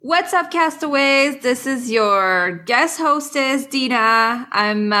What's up, castaways? This is your guest hostess, Dina.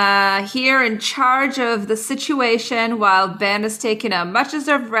 I'm here in charge of the situation while Ben is taking a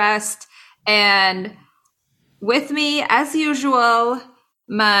much-deserved rest. And with me, as usual,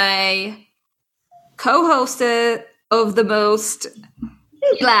 my co-host of the most,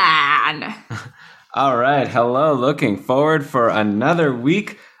 Elan. All right. Hello. Looking forward for another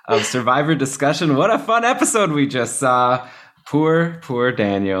week of Survivor discussion. What a fun episode we just saw. Poor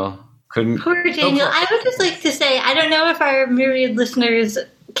Daniel. Poor Daniel. I would just like to say, I don't know if our myriad listeners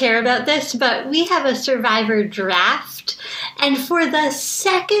care about this, but we have a Survivor draft. And for the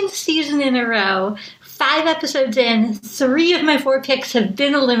second season in a row, 5 episodes in, 3 of my 4 picks have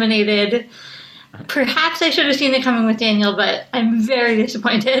been eliminated. Perhaps I should have seen it coming with Daniel, but I'm very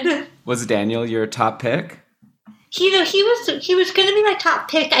disappointed. Was Daniel your top pick? He was going to be my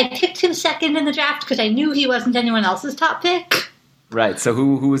top pick. I picked him second in the draft because I knew he wasn't anyone else's top pick. Right. So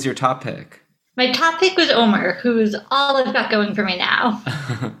who was your top pick? My top pick was Omar, who's all I've got going for me now.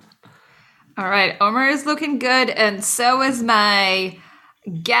 All right. Omar is looking good, and so is my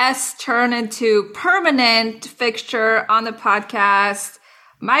guest turned into permanent fixture on the podcast,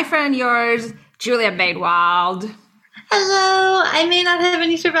 my friend and yours, Julia Maidwald. Hello! I may not have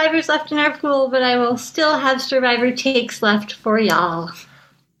any survivors left in our pool, but I will still have survivor takes left for y'all.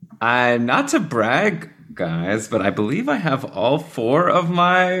 Not to brag, guys, but I believe I have all 4 of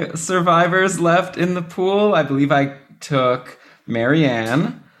my survivors left in the pool. I believe I took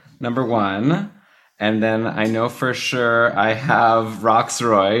Marianne, number 1. And then I know for sure I have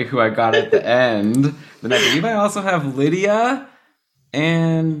Roxroy, who I got at the end. Then I believe I also have Lydia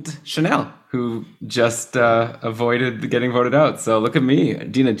and Chanel, who just avoided getting voted out. So look at me.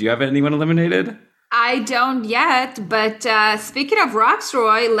 Dina, do you have anyone eliminated? I don't yet, but speaking of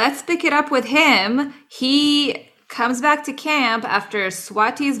Roxroy, let's pick it up with him. He comes back to camp after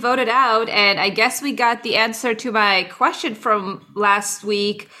Swati's voted out, and I guess we got the answer to my question from last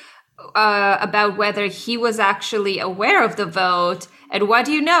week about whether he was actually aware of the vote. And what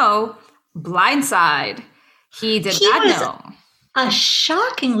do you know? Blindside. He did not know. A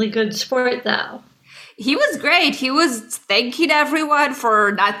shockingly good sport, though. He was great. He was thanking everyone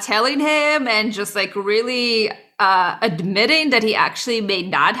for not telling him and just like really admitting that he actually may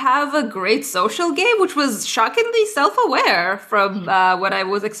not have a great social game, which was shockingly self-aware from what I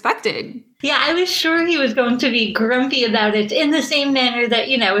was expecting. Yeah, I was sure he was going to be grumpy about it in the same manner that,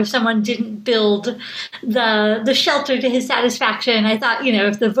 if someone didn't build the shelter to his satisfaction, I thought,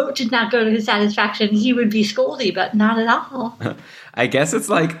 if the vote did not go to his satisfaction, he would be scoldy, but not at all. I guess it's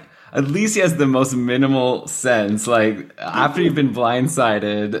like, at least he has the most minimal sense. Like, after you've been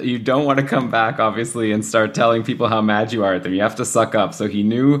blindsided, you don't want to come back, obviously, and start telling people how mad you are at them. You have to suck up. So he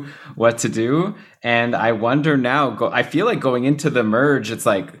knew what to do. And I wonder now, I feel like going into the merge, it's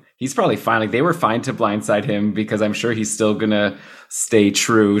like, he's probably fine. Like, they were fine to blindside him because I'm sure he's still going to stay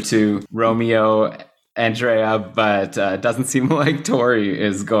true to Romeo, Andrea, but doesn't seem like Tori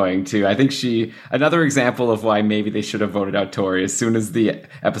is going to. I think another example of why maybe they should have voted out Tori. As soon as the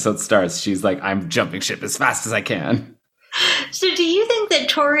episode starts, she's like, I'm jumping ship as fast as I can. So do you think that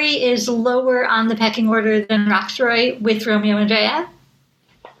Tori is lower on the pecking order than Roxroy with Romeo and Andrea?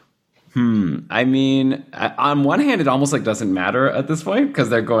 I mean, on one hand, it almost like doesn't matter at this point because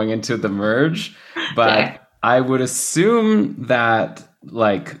they're going into the merge. But Fair. I would assume that,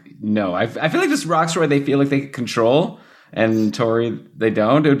 like, no. I feel like just Roxroy, they feel like they can control, and Tori, they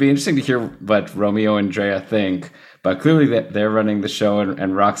don't. It would be interesting to hear what Romeo and Andrea think. But clearly they're running the show,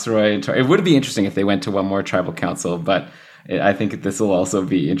 and Roxroy and Tori. It would be interesting if they went to one more tribal council, but I think this will also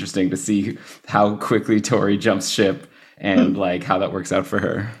be interesting to see how quickly Tori jumps ship and like how that works out for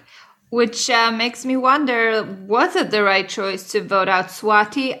her. Which makes me wonder, was it the right choice to vote out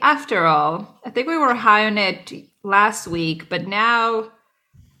Swati after all? I think we were high on it last week, but now,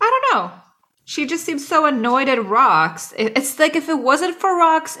 I don't know. She just seems so annoyed at Rox. It's like if it wasn't for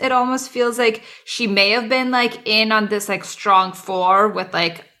Rox, it almost feels like she may have been like in on this like strong 4 with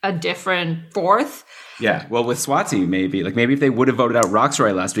like a different 4th. Yeah, well, with Swati, maybe. Like, maybe if they would have voted out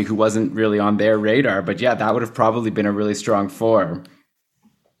Roxroy last week, who wasn't really on their radar. But yeah, that would have probably been a really strong 4.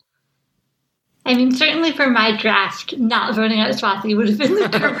 I mean, certainly for my draft, not voting out Swati would have been the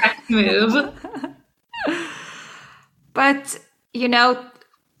correct move. But,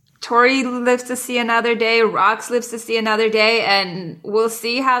 Tori lives to see another day, Rox lives to see another day, and we'll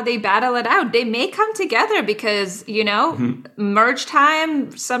see how they battle it out. They may come together because, merge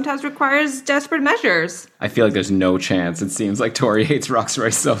time sometimes requires desperate measures. I feel like there's no chance. It seems like Tori hates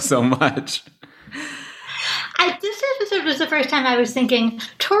Roxroy so much. This episode was the first time I was thinking,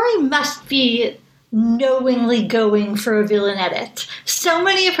 Tori must be knowingly going for a villain edit. So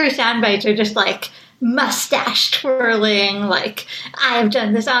many of her sound bites are just like mustache twirling, like, I have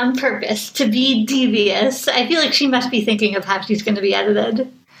done this on purpose to be devious. I feel like she must be thinking of how she's going to be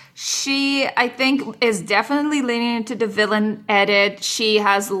edited. She, I think, is definitely leaning into the villain edit. She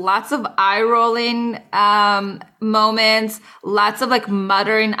has lots of eye-rolling moments, lots of, like,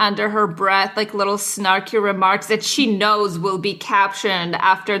 muttering under her breath, like, little snarky remarks that she knows will be captioned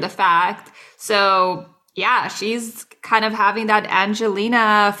after the fact. So, yeah, she's kind of having that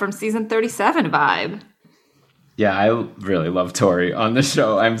Angelina from season 37 vibe. Yeah, I really love Tori on the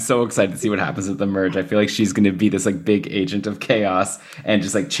show. I'm so excited to see what happens with the merge. I feel like she's going to be this like big agent of chaos and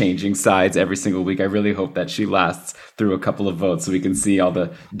just like changing sides every single week. I really hope that she lasts through a couple of votes so we can see all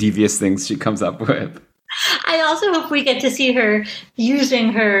the devious things she comes up with. I also hope we get to see her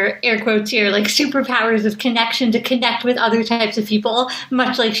using her, air quotes here, like superpowers of connection to connect with other types of people,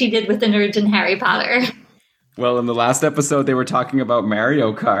 much like she did with the nerds in Harry Potter. Well, in the last episode, they were talking about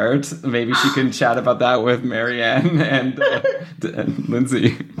Mario Kart. Maybe she can chat about that with Marianne and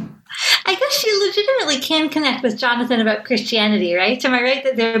Lindsay. I guess she legitimately can connect with Jonathan about Christianity, right? Am I right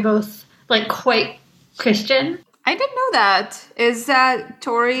that they're both, like, quite Christian? I didn't know that. Is that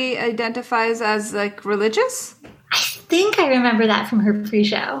Tori identifies as, like, religious? I think I remember that from her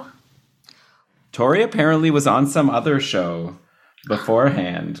pre-show. Tori apparently was on some other show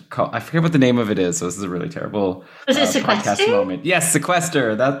beforehand. I forget what the name of it is, so this is a really terrible podcast moment. Yes,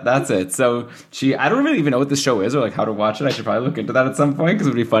 Sequester. That's it. So I don't really even know what the show is or like how to watch it. I should probably look into that at some point because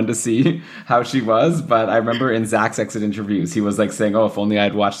it would be fun to see how she was. But I remember in Zach's exit interviews, he was like saying, "Oh, if only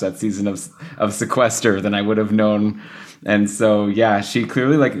I'd watched that season of Sequester, then I would have known." And so, yeah, she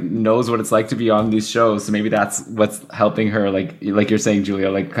clearly like knows what it's like to be on these shows. So maybe that's what's helping her, like you're saying, Julia,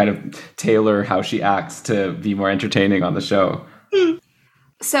 like kind of tailor how she acts to be more entertaining on the show.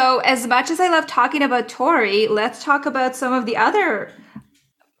 So as much as I love talking about Tori, let's talk about some of the other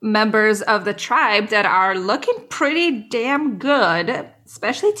members of the tribe that are looking pretty damn good,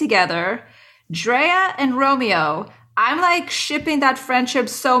 especially together. Drea and Romeo. I'm like shipping that friendship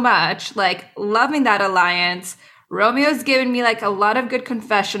so much, like loving that alliance. Romeo's given me like a lot of good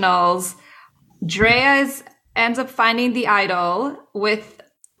confessionals. Drea ends up finding the idol with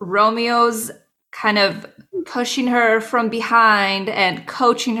Romeo's kind of pushing her from behind and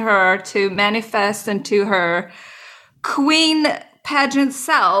coaching her to manifest into her queen pageant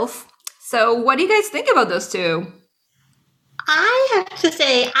self. So what do you guys think about those two? I have to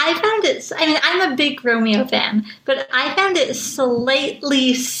say, I'm a big Romeo fan, but I found it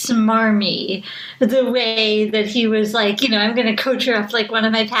slightly smarmy, the way that he was like, I'm going to coach her up like one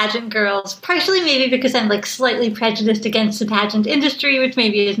of my pageant girls, partially maybe because I'm like slightly prejudiced against the pageant industry, which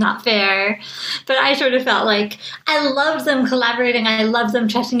maybe is not fair, but I sort of felt like I loved them collaborating, I loved them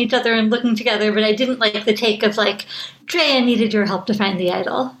trusting each other and looking together, but I didn't like the take of like, Drea needed your help to find the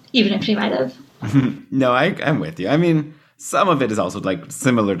idol, even if she might have. No, I'm with you. I mean, some of it is also like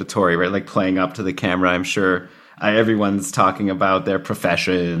similar to Tori, right? Like playing up to the camera. I'm sure everyone's talking about their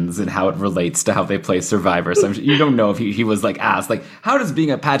professions and how it relates to how they play Survivor. So you don't know if he was like asked, like, how does being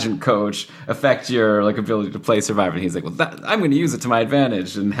a pageant coach affect your like ability to play Survivor? And he's like, well, I'm going to use it to my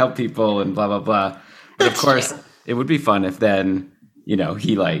advantage and help people and blah, blah, blah. But of course, it would be fun if then,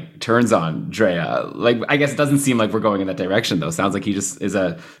 he like turns on Drea. Like, I guess it doesn't seem like we're going in that direction, though. Sounds like he just is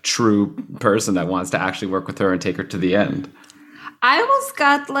a true person that wants to actually work with her and take her to the end. I almost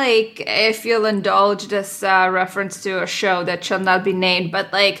got like, if you'll indulge this reference to a show that shall not be named,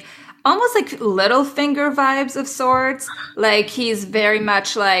 but like almost like Littlefinger vibes of sorts. Like he's very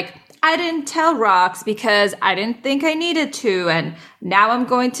much like, I didn't tell Rox because I didn't think I needed to. And now I'm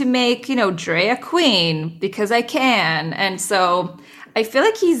going to make, Drea queen because I can. And so I feel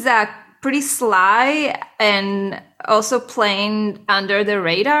like he's pretty sly and also playing under the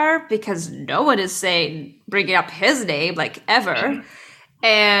radar because no one is bringing up his name like ever.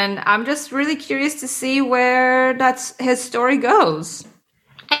 And I'm just really curious to see where his story goes.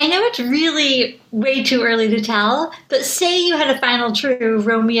 I know it's really way too early to tell, but say you had a final true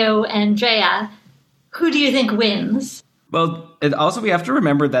Romeo and Drea, who do you think wins? Well, we have to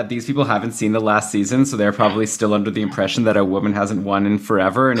remember that these people haven't seen the last season, so they're probably still under the impression that a woman hasn't won in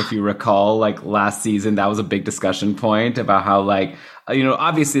forever. And if you recall, like last season, that was a big discussion point about how like,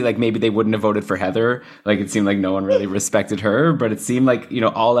 obviously like maybe they wouldn't have voted for Heather. Like it seemed like no one really respected her, but it seemed like,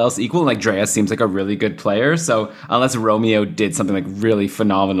 all else equal. Like Drea seems like a really good player. So unless Romeo did something like really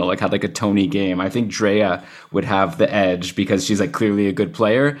phenomenal, like had like a Tony game, I think Drea would have the edge because she's like clearly a good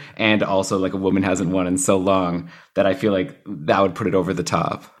player. And also like a woman hasn't won in so long that I feel like that would put it over the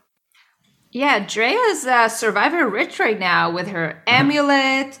top. Yeah, Drea's Survivor rich right now with her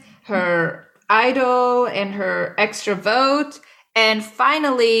amulet, her idol and her extra vote. And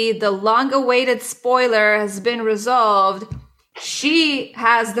finally, the long-awaited spoiler has been resolved. She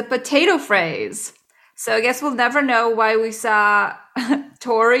has the potato phrase. So I guess we'll never know why we saw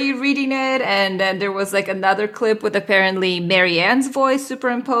Tori reading it. And then there was like another clip with apparently Marianne's voice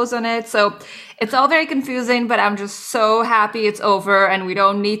superimposed on it. So it's all very confusing, but I'm just so happy it's over and we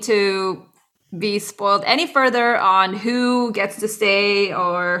don't need to be spoiled any further on who gets to stay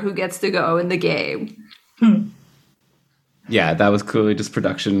or who gets to go in the game. Yeah, that was clearly just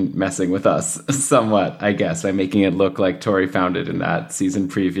production messing with us somewhat, I guess, by making it look like Tori found it in that season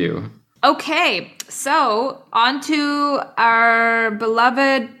preview. Okay, so on to our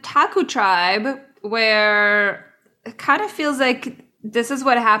beloved Taku tribe, where it kind of feels like this is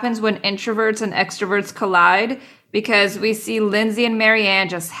what happens when introverts and extroverts collide, because we see Lindsay and Marianne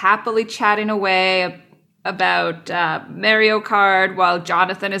just happily chatting away about Mario Kart, while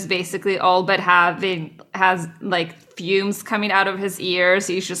Jonathan is basically all but has like fumes coming out of his ears.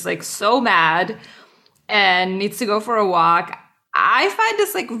 He's just like so mad and needs to go for a walk. I find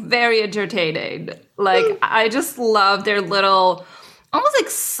this like very entertaining. Like I just love their little, almost like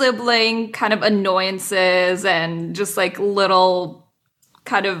sibling kind of annoyances and just like little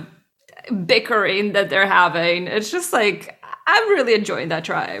kind of bickering that they're having. It's just like, I'm really enjoying that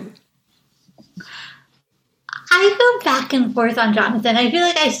tribe. I go back and forth on Jonathan. I feel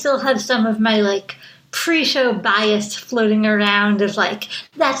like I still have some of my like pre-show bias floating around of like,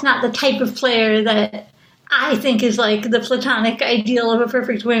 that's not the type of player that I think is like the platonic ideal of a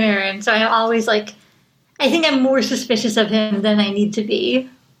perfect winner. And so I'm always like, I think I'm more suspicious of him than I need to be.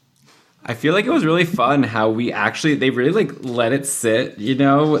 I feel like it was really fun how they really like let it sit, you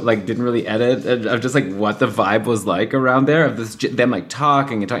know, like didn't really edit of just like what the vibe was like around there of this, them like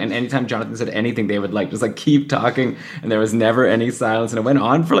talking and talking. And anytime Jonathan said anything, they would like just like keep talking and there was never any silence. And it went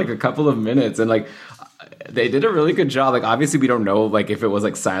on for like a couple of minutes and like, they did a really good job. Like, obviously we don't know, like, if it was,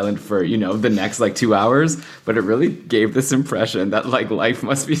 like, silent for, you know, the next, like, 2 hours, but it really gave this impression that, like, life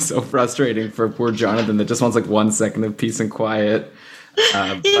must be so frustrating for poor Jonathan that just wants, like, 1 second of peace and quiet.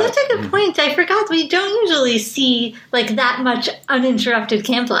 That's a good point. I forgot we don't usually see, like, that much uninterrupted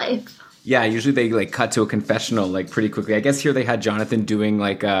camp life. Yeah, usually they, like, cut to a confessional, like, pretty quickly. I guess here they had Jonathan doing,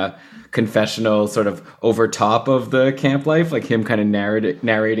 like, a confessional sort of over top of the camp life, like him kind of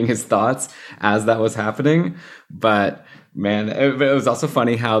narrating his thoughts as that was happening. But man, it was also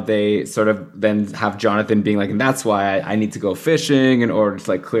funny how they sort of then have Jonathan being like, and that's why I need to go fishing in order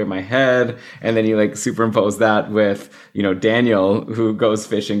to like clear my head. And then you like superimpose that with, you know, Daniel, who goes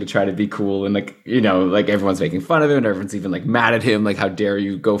fishing to try to be cool. And like, you know, like everyone's making fun of him and everyone's even like mad at him. Like, how dare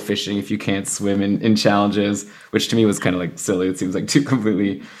you go fishing if you can't swim in challenges, which to me was kind of like silly. It seems like two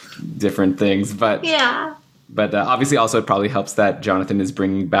completely different things. But yeah. But obviously also it probably helps that Jonathan is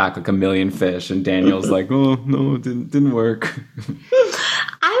bringing back like 1 million fish and Daniel's like, oh, no, it didn't work.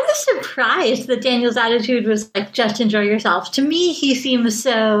 I was surprised that Daniel's attitude was like, just enjoy yourself. To me, he seems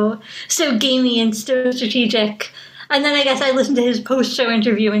so gamey and so strategic. And then I guess I listened to his post-show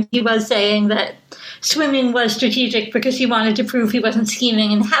interview and he was saying that swimming was strategic because he wanted to prove he wasn't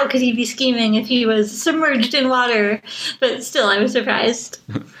scheming. And how could he be scheming if he was submerged in water? But still, I was surprised.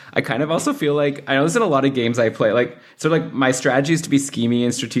 I kind of also feel like, I know there's in a lot of games I play, like, sort of like my strategy is to be schemy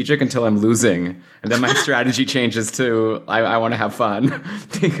and strategic until I'm losing. And then my strategy changes to, I want to have fun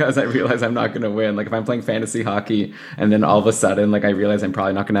because I realize I'm not going to win. Like if I'm playing fantasy hockey and then all of a sudden, like I realize I'm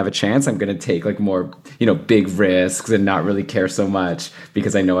probably not going to have a chance, I'm going to take like more, you know, big risks and not really care so much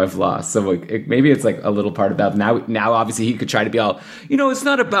because I know I've lost. So like, maybe it's like a little part of that. Now obviously he could try to be all, you know, it's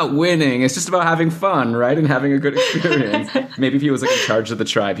not about winning. It's just about having fun, right? And having a good experience. Maybe if he was like in charge of the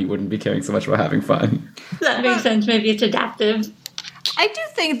tribe, he wouldn't be caring so much about having fun. That makes sense. Maybe it's adaptive. I do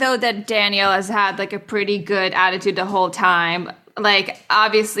think, though, that Daniel has had, like, a pretty good attitude the whole time. Like,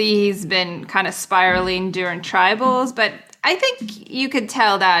 obviously, he's been kind of spiraling during tribals, but I think you could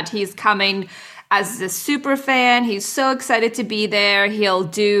tell that he's coming as a super fan. He's so excited to be there. He'll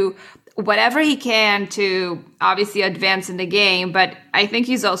do whatever he can to obviously advance in the game, but I think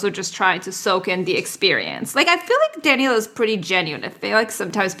he's also just trying to soak in the experience. Like, I feel like Daniel is pretty genuine. I feel like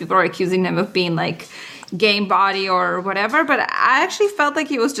sometimes people are accusing him of being, like, game body or whatever, but I actually felt like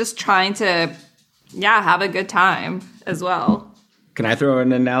he was just trying to, have a good time as well. Can I throw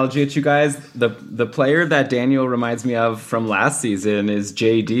an analogy at you guys? The player that Daniel reminds me of from last season is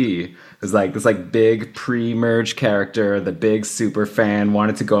JD. Is like this like big pre-merge character, the big super fan,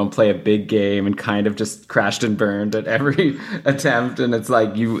 wanted to go and play a big game and kind of just crashed and burned at every attempt. And it's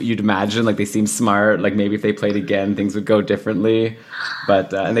like you'd imagine like they seem smart, like maybe if they played again things would go differently.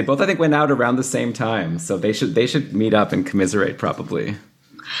 But and they both I think went out around the same time, so they should meet up and commiserate probably.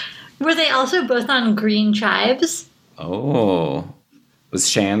 Were they also both on green tribes? Oh. Was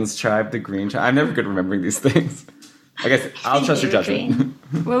Shan's tribe the green tribe? I'm never good at remembering these things. I guess I'll trust your judgment.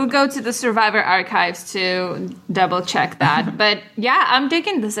 We'll go to the Survivor archives to double check that. But yeah, I'm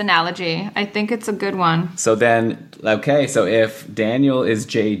digging this analogy. I think it's a good one. So then, okay, so if Daniel is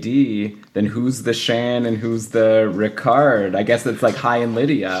JD, then who's the Shan and who's the Ricard? I guess it's like Hai and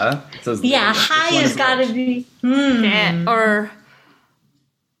Lydia. So Hai has got to be... Or...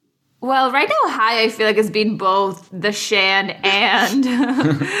 Well, right now, Hai, I feel like it's been both the Shan and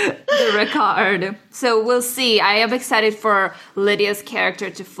the Ricard. So we'll see. I am excited for Lydia's character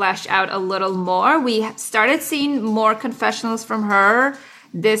to flesh out a little more. We started seeing more confessionals from her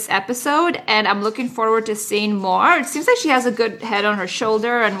this episode, and I'm looking forward to seeing more. It seems like she has a good head on her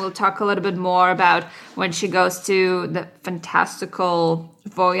shoulder, and we'll talk a little bit more about when she goes to the fantastical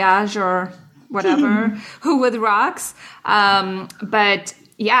voyage or whatever, who with rocks. But...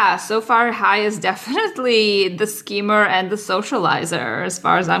 yeah, so far, Hai is definitely the schemer and the socializer, as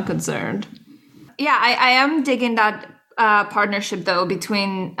far as I'm concerned. Yeah, I am digging that partnership, though,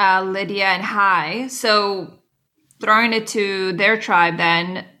 between Lydia and Hai. So, throwing it to their tribe,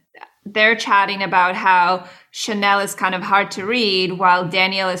 then, they're chatting about how Chanel is kind of hard to read, while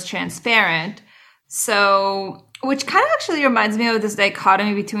Daniel is transparent. So, which kind of actually reminds me of this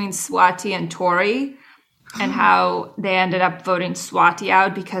dichotomy between Swati and Tori, and how they ended up voting Swati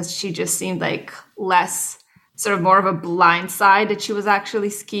out because she just seemed like less, sort of more of a blind side that she was actually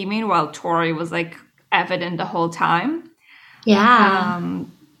scheming, while Tori was like evident the whole time. Yeah.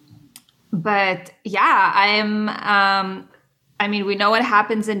 But yeah, I mean, we know what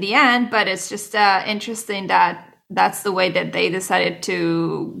happens in the end, but it's just interesting that that's the way that they decided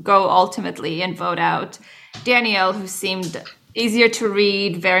to go ultimately and vote out Daniel, who seemed easier to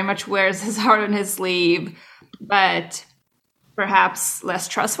read, very much wears his heart on his sleeve, but perhaps less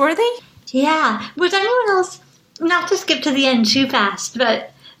trustworthy? Yeah. Was anyone else, not to skip to the end too fast,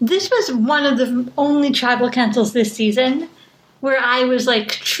 but this was one of the only tribal councils this season where I was like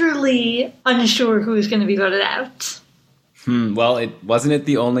truly unsure who was going to be voted out. Well, wasn't it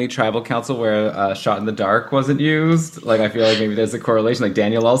the only tribal council where shot in the dark wasn't used? Like, I feel like maybe there's a correlation. Like,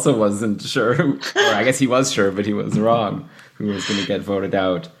 Daniel also wasn't sure, or I guess he was sure, but he was wrong, who was going to get voted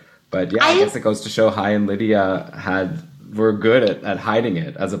out. But yeah, I guess it goes to show Hai and Lydia were good at hiding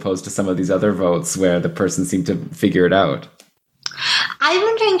it, as opposed to some of these other votes where the person seemed to figure it out. I've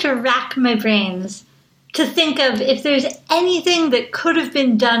been trying to rack my brains to think of if there's anything that could have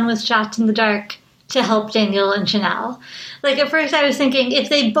been done with shots in the dark to help Daniel and Chanel. Like, at first I was thinking, if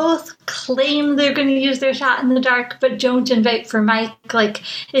they both claim they're going to use their shot in the dark but don't invite for Mike, like,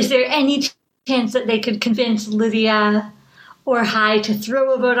 is there any chance that they could convince Lydia or Hai to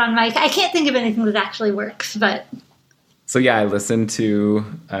throw a vote on Mike? I can't think of anything that actually works, but... So yeah, I listened to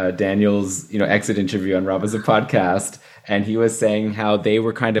Daniel's exit interview on Rob as a podcast, and he was saying how they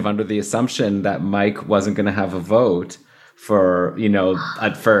were kind of under the assumption that Mike wasn't going to have a vote for,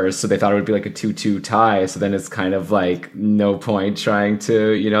 at first. So they thought it would be like a 2-2 tie. So then it's kind of like no point trying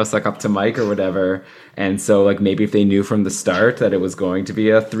to, suck up to Mike or whatever. And so like maybe if they knew from the start that it was going to be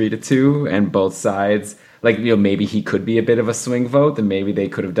a 3-2 and both sides, like, maybe he could be a bit of a swing vote, then maybe they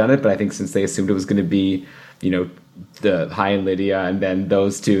could have done it. But I think since they assumed it was going to be, the Hai and Lydia and then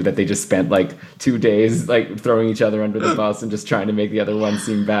those two, that they just spent like 2 days like throwing each other under the bus and just trying to make the other one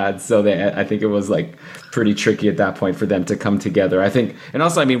seem bad. So I think it was like pretty tricky at that point for them to come together, I think. And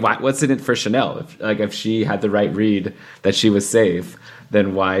also, I mean, what's in it for Chanel? If she had the right read that she was safe,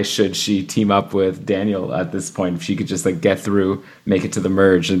 then why should she team up with Daniel at this point if she could just like get through, make it to the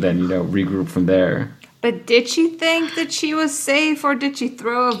merge, and then regroup from there? But did she think that she was safe, or did she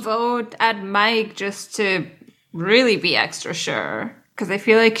throw a vote at Mike just to really be extra sure? Because I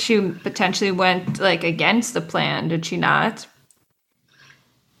feel like she potentially went like against the plan, did she not?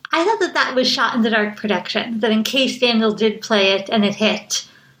 I thought that was shot in the dark protection, that in case Daniel did play it and it hit,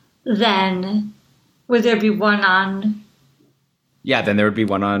 then would there be one on... Yeah, then there would be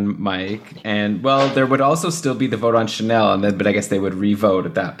one on Mike. And, well, there would also still be the vote on Chanel, but I guess they would re-vote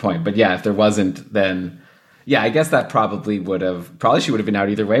at that point. But yeah, if there wasn't, then... Yeah, I guess that probably she would have been out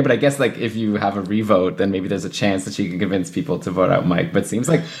either way. But I guess like if you have a re-vote, then maybe there's a chance that she can convince people to vote out Mike. But it seems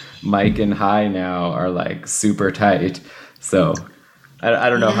like Mike and Hai now are like super tight. So I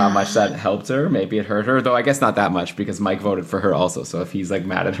don't know how much that helped her. Maybe it hurt her, though I guess not that much because Mike voted for her also. So if he's like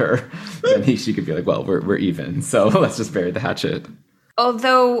mad at her, then she could be like, well, we're even. So let's just bury the hatchet.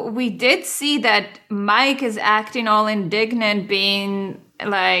 Although we did see that Mike is acting all indignant, being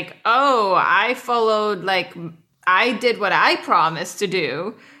like, oh, I followed, like, I did what I promised to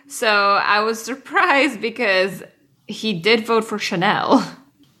do. So I was surprised because he did vote for Chanel.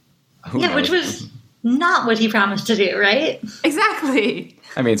 Which was not what he promised to do, right? Exactly.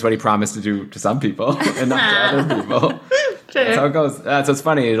 I mean, it's what he promised to do to some people and not to other people. Sure. That's how it goes. So it's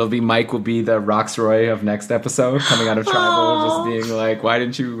funny. Mike will be the Roxroy of next episode, coming out of Tribal, just being like, why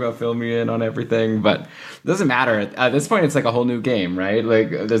didn't you fill me in on everything? But it doesn't matter. At this point, it's like a whole new game, right? Like,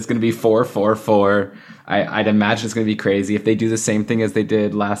 there's going to be 4-4-4. I'd imagine it's going to be crazy. If they do the same thing as they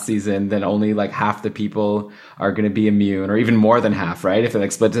did last season, then only like half the people are going to be immune, or even more than half, right? If they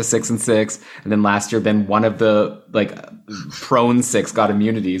like split to 6 and 6, and then last year, then one of the like prone 6 got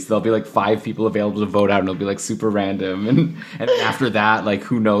immunities. There'll be like 5 people available to vote out, and it'll be like super random. And then after that, like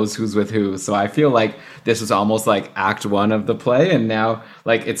who knows who's with who. So I feel like this was almost like act 1 of the play, and now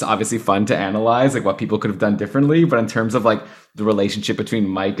like it's obviously fun to analyze like what people could have done differently. But in terms of like the relationship between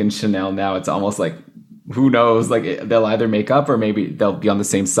Mike and Chanel now, it's almost like, who knows, like they'll either make up, or maybe they'll be on the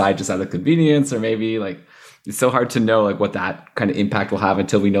same side just out of convenience, or maybe like it's so hard to know like what that kind of impact will have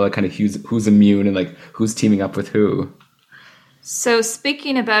until we know like kind of who's immune and like who's teaming up with who. So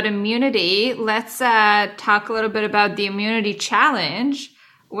speaking about immunity, let's talk a little bit about the immunity challenge,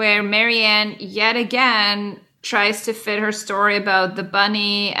 where Marianne yet again tries to fit her story about the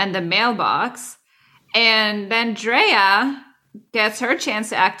bunny and the mailbox, and then Drea gets her chance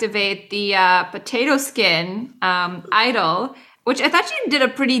to activate the potato skin idol, which I thought she did a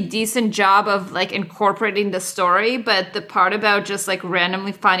pretty decent job of like incorporating the story, but the part about just like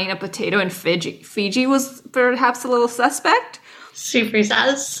randomly finding a potato in Fiji was perhaps a little suspect. Super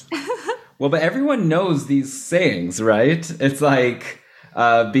sus. Well, but everyone knows these sayings, right? It's like,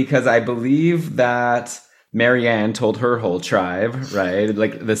 because I believe that Marianne told her whole tribe, right?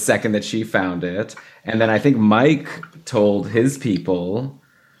 Like the second that she found it. And then I think Mike told his people,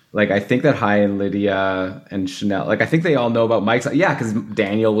 like I think that Hai and Lydia and Chanel, like I think they all know about Mike's. Yeah, because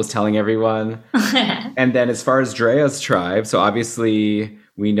Daniel was telling everyone. And then as far as Drea's tribe, so obviously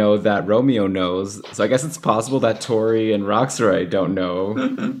we know that Romeo knows. So I guess it's possible that Tori and Roxroy don't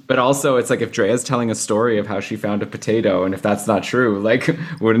know. But also it's like if Drea's telling a story of how she found a potato, and if that's not true, like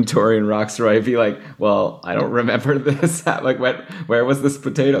wouldn't Tori and Roxroy be like, well, I don't remember this. Like where was this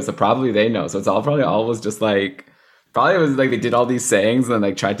potato? So probably they know. So it's probably always just like, probably it was like they did all these sayings and then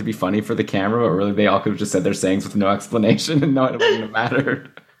like tried to be funny for the camera, but really they all could have just said their sayings with no explanation and no, it wouldn't have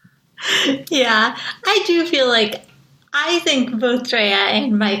mattered. Yeah, I do feel like I think both Drea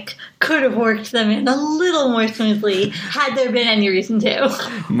and Mike could have worked them in a little more smoothly had there been any reason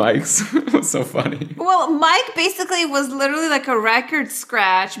to. Mike's was so funny. Well, Mike basically was literally like a record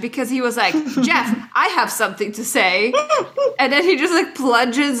scratch because he was like, Jeff, I have something to say. And then he just like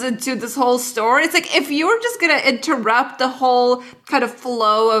plunges into this whole story. It's like, if you were just going to interrupt the whole kind of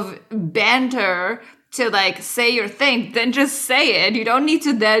flow of banter to like say your thing, then just say it. You don't need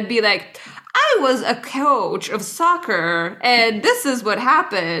to then be like, I was a coach of soccer, and this is what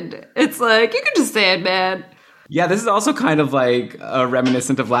happened. It's like, you can just say it, man. Yeah, this is also kind of like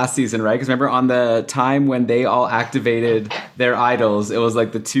reminiscent of last season, right? Because remember on the time when they all activated their idols, it was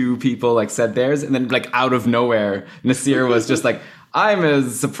like the 2 people like said theirs, and then like out of nowhere, Nasir was just like, I'm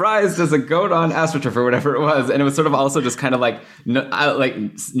as surprised as a goat on AstroTurf or whatever it was. And it was sort of also just kind of like, like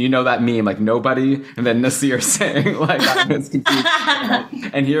you know that meme, like nobody, and then Nasir saying like, I'm as confused.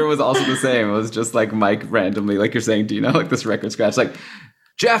 And here it was also the same. It was just like Mike randomly, like you're saying, Dina, like this record scratch, like,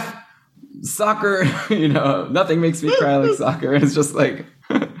 Jeff, soccer, you know, nothing makes me cry like soccer. And it's just like,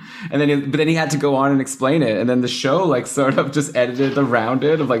 and then but then he had to go on and explain it, and then the show like sort of just edited around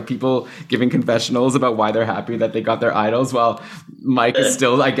it of like people giving confessionals about why they're happy that they got their idols, while Mike is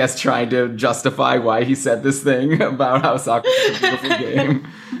still, I guess, trying to justify why he said this thing about how soccer is a beautiful game.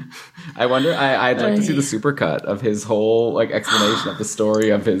 I wonder. I'd like to see the supercut of his whole like explanation of the story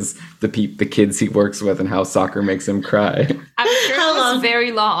of the kids he works with and how soccer makes him cry. I'm sure it was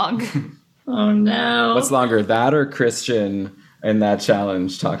very long. Oh no! What's longer, that or Christian? In that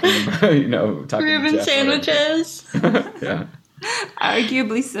challenge, talking about, talking Reuben sandwiches. Yeah.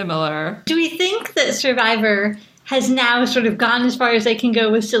 Arguably similar. Do we think that Survivor has now sort of gone as far as they can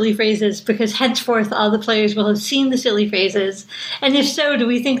go with silly phrases because henceforth all the players will have seen the silly phrases? And if so, do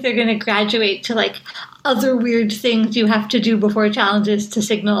we think they're going to graduate to like other weird things you have to do before challenges to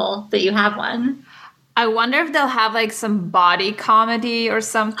signal that you have one? I wonder if they'll have like some body comedy or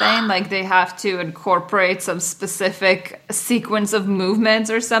something, like they have to incorporate some specific sequence of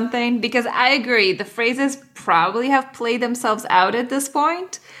movements or something, because I agree, the phrases probably have played themselves out at this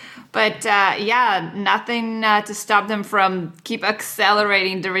point, but yeah, nothing to stop them from keep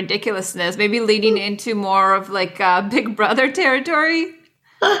accelerating the ridiculousness, maybe leading into more of like Big Brother territory.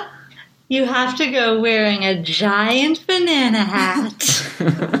 You have to go wearing a giant banana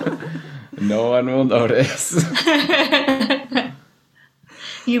hat. No one will notice.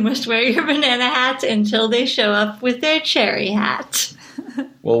 You must wear your banana hat until they show up with their cherry hat.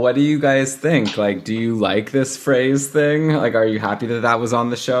 Well, what do you guys think? Like, do you like this phrase thing? Like, are you happy that that was on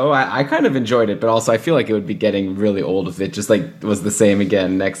the show? I kind of enjoyed it, but also I feel like it would be getting really old if it just, like, was the same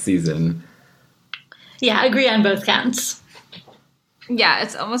again next season. Yeah, I agree on both counts. Yeah,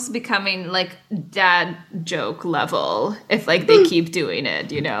 it's almost becoming, like, dad joke level if, like, they keep doing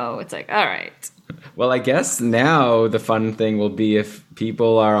it, you know? It's like, all right. Well, I guess now the fun thing will be if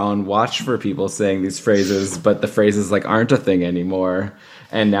people are on watch for people saying these phrases, but the phrases like aren't a thing anymore.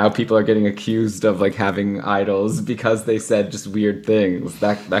 And now people are getting accused of like having idols because they said just weird things.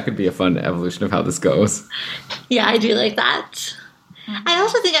 That could be a fun evolution of how this goes. Yeah, I do like that. I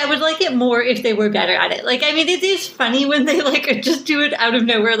also think I would like it more if they were better at it. Like, I mean, it is funny when they, like, just do it out of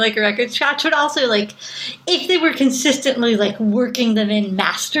nowhere like a record scratch, but also, like, if they were consistently, like, working them in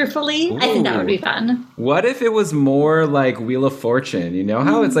masterfully, I think that would be fun. What if it was more like Wheel of Fortune? You know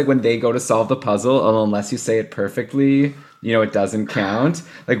how it's like when they go to solve the puzzle, unless you say it perfectly, you know, it doesn't count?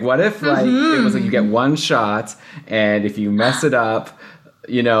 Like, what if, like, it was like you get one shot, and if you mess it up,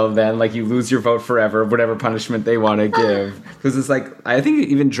 you know, then, like, you lose your vote forever, whatever punishment they want to give. Because it's like, I think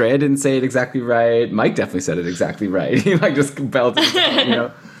even Drea didn't say it exactly right. Mike definitely said it exactly right. He, like, just belted it, you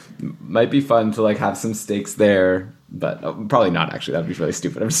know. Might be fun to, like, have some stakes there. But probably not, actually. That would be really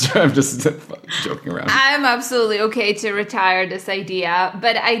stupid. I'm just joking around. I'm absolutely okay to retire this idea.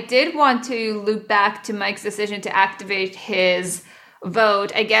 But I did want to loop back to Mike's decision to activate his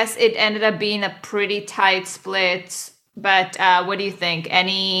vote. I guess it ended up being a pretty tight split. But what do you think?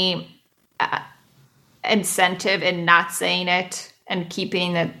 Any incentive in not saying it and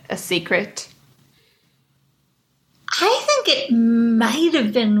keeping it a secret? I think it might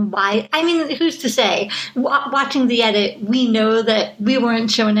have been why. I mean, who's to say? Watching the edit, we know that we weren't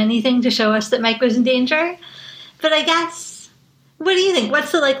shown anything to show us that Mike was in danger. But I guess, what do you think?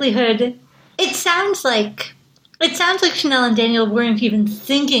 What's the likelihood? It sounds like Chanel and Daniel weren't even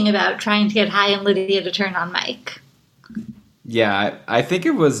thinking about trying to get Hai and Lydia to turn on Mike. Yeah, I think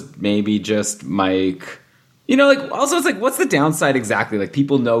it was maybe just Mike. You know, like, also it's like, what's the downside exactly? Like,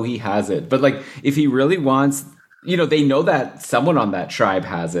 people know he has it. But, like, if he really wants, you know, they know that someone on that tribe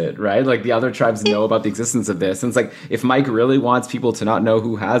has it, right? Like, the other tribes know about the existence of this. And it's like, if Mike really wants people to not know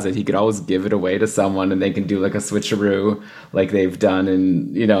who has it, he could always give it away to someone and they can do, like, a switcheroo like they've done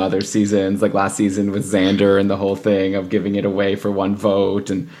in, you know, other seasons. Like, last season with Xander and the whole thing of giving it away for one vote.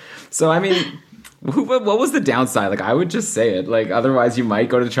 And so, I mean... What was the downside? Like, I would just say it. Like, otherwise you might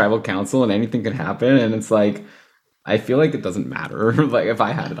go to the tribal council and anything could happen. And it's like, I feel like it doesn't matter. Like, if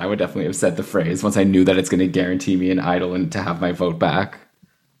I had it, I would definitely have said the phrase once I knew that it's going to guarantee me an idol and to have my vote back.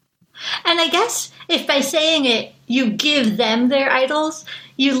 And I guess if by saying it, you give them their idols,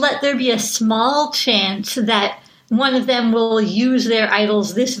 you let there be a small chance that one of them will use their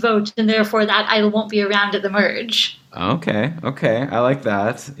idols this vote, and therefore that idol won't be around at the merge. Okay, I like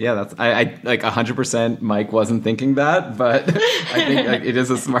that. Yeah, that's I like 100% Mike wasn't thinking that, but I think like, it is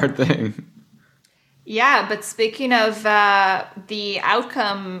a smart thing. Yeah, but speaking of the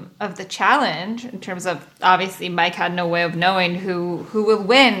outcome of the challenge, in terms of, obviously Mike had no way of knowing who will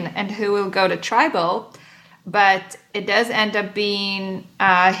win and who will go to tribal, but it does end up being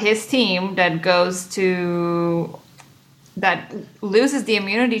his team that loses the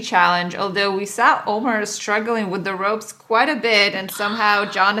immunity challenge, although we saw Omar struggling with the ropes quite a bit, and somehow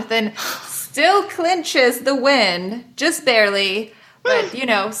Jonathan still clinches the win, just barely, but, you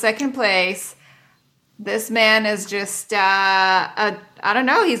know, second place. This man is just, I don't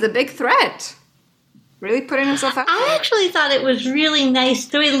know, he's a big threat. Really putting himself out there. I actually thought it was really nice,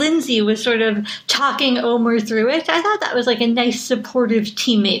 the way Lindsay was sort of talking Omar through it. I thought that was like a nice supportive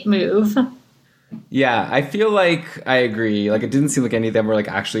teammate move. Yeah, I feel like I agree. Like, it didn't seem like any of them were like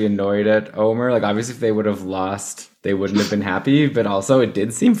actually annoyed at Omar. Like, obviously if they would have lost, they wouldn't have been happy, but also it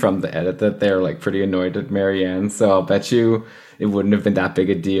did seem from the edit that they're like pretty annoyed at Marianne. So I'll bet you it wouldn't have been that big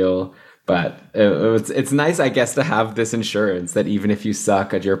a deal. But it's nice, I guess, to have this insurance that even if you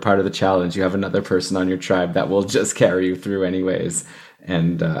suck at your part of the challenge, you have another person on your tribe that will just carry you through anyways.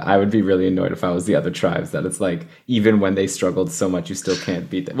 And I would be really annoyed if I was the other tribes, that it's like, even when they struggled so much, you still can't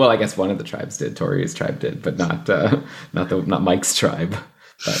beat them. Well, I guess one of the tribes did. Tori's tribe did, but not Mike's tribe.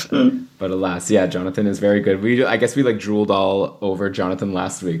 But alas, yeah, Jonathan is very good. I guess we like drooled all over Jonathan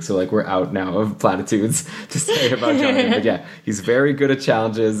last week, so like we're out now of platitudes to say about Jonathan. But yeah, he's very good at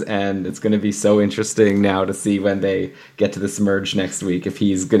challenges, and it's going to be so interesting now to see when they get to this merge next week if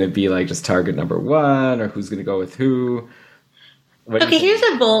he's going to be like just target number one or who's going to go with who. Okay,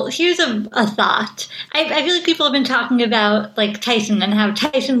 here's a thought. I feel like people have been talking about like Tyson and how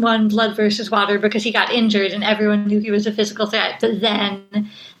Tyson won Blood versus Water because he got injured and everyone knew he was a physical threat, but then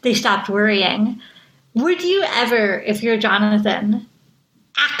they stopped worrying. Would you ever, if you're Jonathan,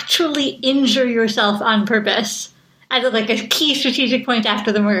 actually injure yourself on purpose at like a key strategic point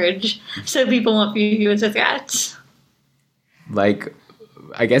after the merge so people won't view you as a threat? Like,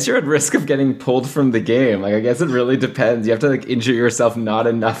 I guess you're at risk of getting pulled from the game. Like, I guess it really depends. You have to like injure yourself not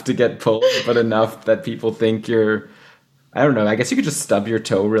enough to get pulled, but enough that people think you're, I don't know. I guess you could just stub your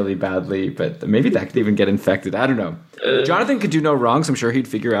toe really badly, but maybe that could even get infected. I don't know. Jonathan could do no wrong, so I'm sure he'd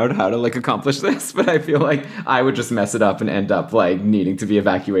figure out how to like accomplish this, but I feel like I would just mess it up and end up like needing to be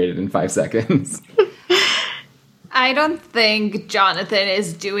evacuated in 5 seconds. I don't think Jonathan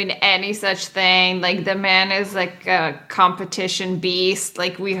is doing any such thing. Like, the man is like a competition beast.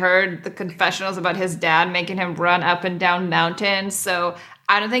 Like, we heard the confessionals about his dad making him run up and down mountains. So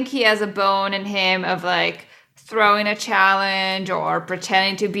I don't think he has a bone in him of like throwing a challenge or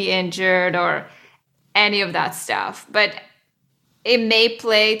pretending to be injured or any of that stuff. But it may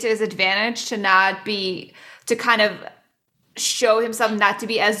play to his advantage to kind of show himself not to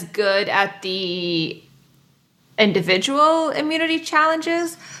be as good at the individual immunity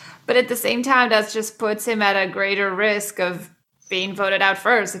challenges, but at the same time that just puts him at a greater risk of being voted out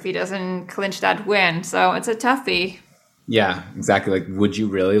first if he doesn't clinch that win. So it's a toughie. Yeah, exactly. Like, would you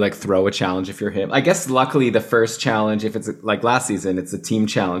really like throw a challenge if you're him? I guess luckily the first challenge, if it's like last season, it's a team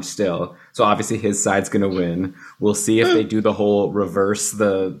challenge still, so obviously his side's gonna win. We'll see if they do the whole reverse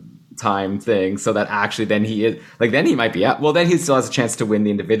the time thing so that actually then he is like, then he might be out. Well, then he still has a chance to win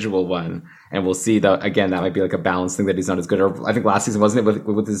the individual one, and we'll see that again. That might be like a balance thing that he's not as good. Or I think last season, wasn't it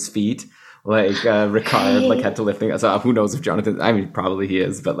with his feet, like Ricard like had to lift things. So who knows if Jonathan, I mean probably he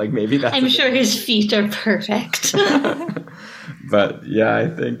is, but like maybe that's, I'm sure his feet are perfect. But yeah, I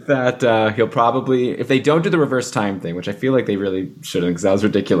think that he'll probably, if they don't do the reverse time thing, which I feel like they really shouldn't because that was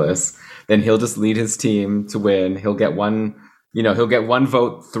ridiculous, then he'll just lead his team to win. He'll get one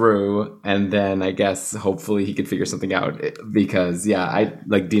vote through, and then I guess hopefully he could figure something out, because yeah, I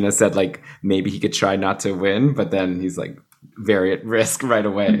like Dina said, like maybe he could try not to win, but then he's like very at risk right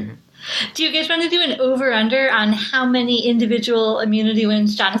away. Do you guys want to do an over-under on how many individual immunity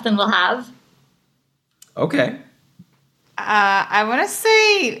wins Jonathan will have? Okay. I want to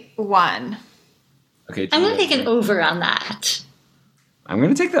say 1. Okay, I'm going to take an over on that. I'm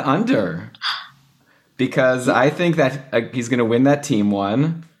going to take the under. Because I think that he's going to win that team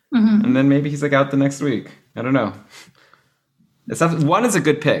one, and then maybe he's like out the next week. I don't know. One is a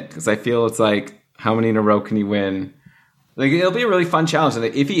good pick because I feel it's like, how many in a row can he win? Like, it'll be a really fun challenge. And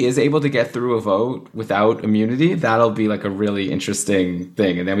if he is able to get through a vote without immunity, that'll be like a really interesting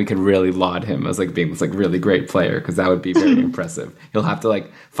thing. And then we could really laud him as like being this like really great player, because that would be very impressive. He'll have to like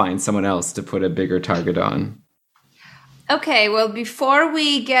find someone else to put a bigger target on. Okay, well, before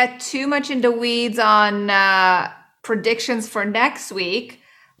we get too much into weeds on predictions for next week,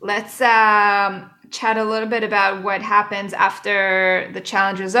 let's chat a little bit about what happens after the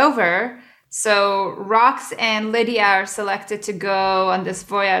challenge is over. So Rox and Lydia are selected to go on this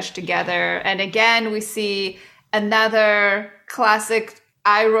voyage together. And again, we see another classic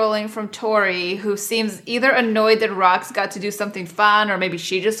eye rolling from Tori, who seems either annoyed that Rox got to do something fun, or maybe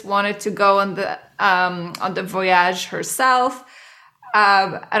she just wanted to go on the voyage herself.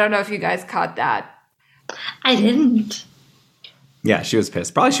 I don't know if you guys caught that. I didn't. Yeah, she was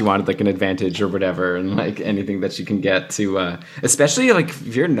pissed. Probably she wanted like an advantage or whatever, and like anything that she can get to, especially like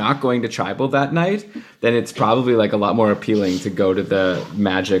if you're not going to tribal that night, then it's probably like a lot more appealing to go to the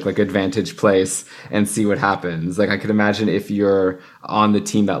magic like advantage place and see what happens. Like I could imagine if you're on the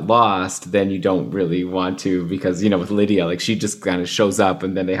team that lost, then you don't really want to, because, you know, with Lydia, like she just kind of shows up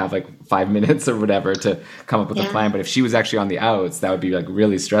and then they have like 5 minutes or whatever to come up with a plan. But if she was actually on the outs, that would be like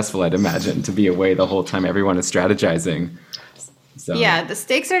really stressful, I'd imagine, to be away the whole time everyone is strategizing. So. Yeah, the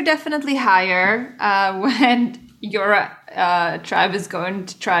stakes are definitely higher when your tribe is going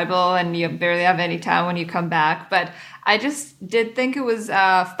to tribal and you barely have any time when you come back. But I just did think it was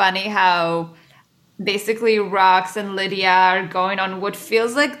funny how basically Rox and Lydia are going on what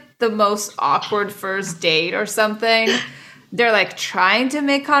feels like the most awkward first date or something. They're like trying to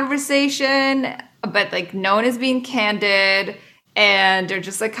make conversation, but like no one is being candid, and they're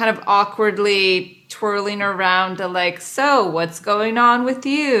just like kind of awkwardly twirling around to like, so what's going on with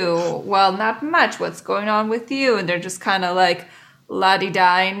you? Well, not much. What's going on with you? And they're just kind of like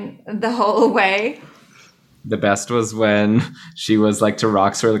la-di-dying the whole way. The best was when she was like to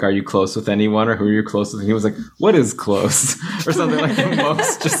Roxor, like, are you close with anyone, or who are you close with? And he was like, what is close? Or something like the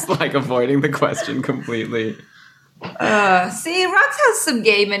most, just like avoiding the question completely. See, Rox has some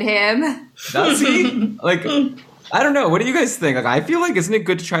game in him. Does he? Like, I don't know. What do you guys think? Like, I feel like, isn't it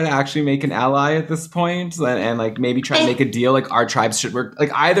good to try to actually make an ally at this point and like maybe try to make a deal? Like, our tribes should work.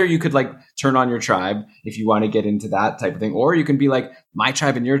 Like, either you could like turn on your tribe if you want to get into that type of thing, or you can be like, my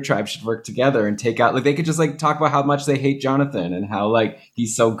tribe and your tribe should work together and take out. Like, they could just like talk about how much they hate Jonathan and how like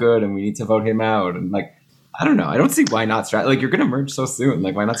he's so good and we need to vote him out. And like, I don't know. I don't see why not like you're gonna merge so soon.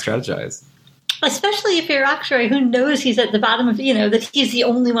 Like, why not strategize? Especially if you're Roxroy, who knows he's at the bottom of, that he's the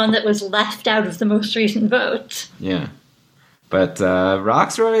only one that was left out of the most recent vote. Yeah. But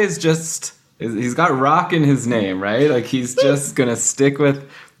Roxroy is just, he's got rock in his name, right? Like, he's just going to stick with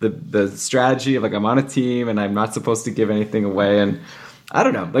the strategy of, like, I'm on a team and I'm not supposed to give anything away. And I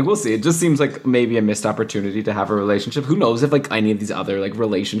don't know. Like, we'll see. It just seems like maybe a missed opportunity to have a relationship. Who knows if, like, any of these other, like,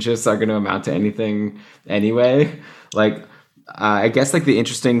 relationships are going to amount to anything anyway. Like, I guess, like, the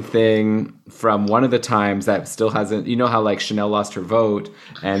interesting thing from one of the times that still hasn't, how, like, Chanel lost her vote,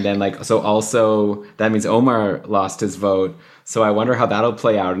 and then, like, so also that means Omar lost his vote. So I wonder how that'll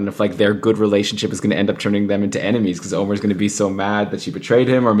play out, and if, like, their good relationship is going to end up turning them into enemies because Omar's going to be so mad that she betrayed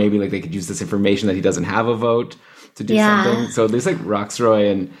him, or maybe, like, they could use this information that he doesn't have a vote to do something. So there's, like, Roxroy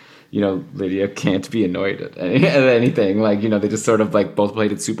and Lydia can't be annoyed at anything. Like, they just sort of, like, both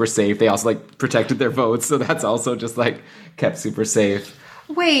played it super safe. They also, like, protected their votes, so that's also just, like, kept super safe.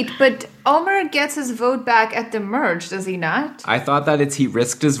 Wait, but Omar gets his vote back at the merge, does he not? I thought that he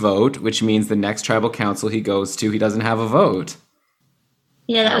risked his vote, which means the next tribal council he goes to, he doesn't have a vote.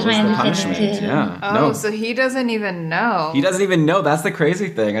 Yeah, that was my understanding too. Yeah. Oh, so he doesn't even know. He doesn't even know. That's the crazy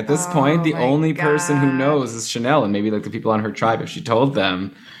thing. At this point, the only person who knows is Chanel and maybe, like, the people on her tribe. If she told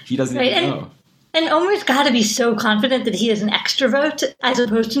them, he doesn't even know. And Omar's got to be so confident that he has an extra vote as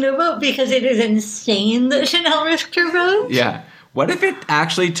opposed to no vote, because it is insane that Chanel risked her vote. Yeah. What if it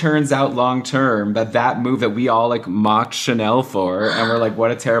actually turns out long term that move that we all, like, mocked Chanel for, and we're like, what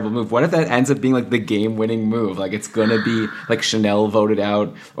a terrible move. What if that ends up being, like, the game winning move? Like, it's gonna be, like, Chanel voted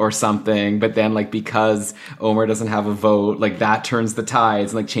out or something, but then, like, because Omar doesn't have a vote, like, that turns the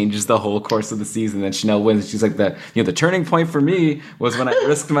tides and, like, changes the whole course of the season. And Chanel wins. She's like, the turning point for me was when I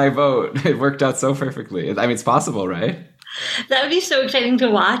risked my vote. It worked out so perfectly. I mean, it's possible, right? That would be so exciting to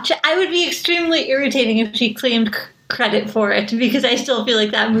watch. I would be extremely irritating if she claimed credit for it, because I still feel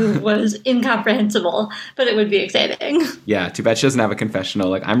like that move was incomprehensible, but it would be exciting. Yeah, too bad she doesn't have a confessional.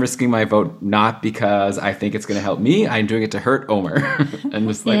 Like, I'm risking my vote not because I think it's going to help me. I'm doing it to hurt Omar. And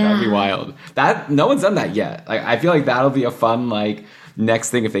just, like, that'd be wild. No one's done that yet. Like, I feel like that'll be a fun, like, next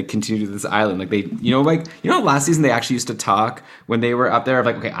thing if they continue to this island. Like, they, last season they actually used to talk when they were up there of,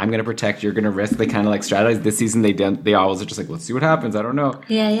 like, okay, I'm going to protect, you're going to risk. They kind of, like, strategize. This season they always are just like, let's see what happens. I don't know.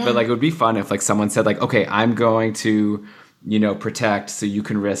 Yeah. But, like, it would be fun if, like, someone said, like, okay, I'm going to, protect so you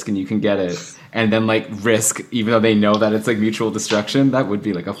can risk and you can get it. And then, like, risk even though they know that it's, like, mutual destruction. That would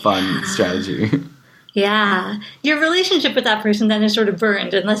be, like, a fun strategy. Yeah. Your relationship with that person then is sort of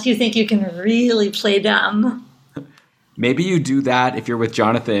burned unless you think you can really play dumb. Maybe you do that if you're with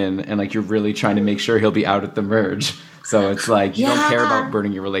Jonathan and, like, you're really trying to make sure he'll be out at the merge. So it's like, you don't care about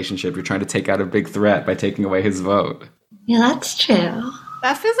burning your relationship. You're trying to take out a big threat by taking away his vote. Yeah, that's true.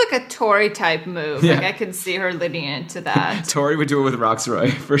 That feels like a Tori type move. Yeah. Like, I can see her leading into that. Tori would do it with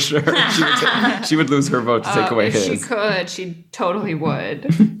Roxroy, for sure. She would lose her vote to take away his. She could. She totally would.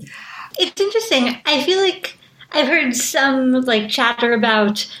 It's interesting. I feel like I've heard some, like, chatter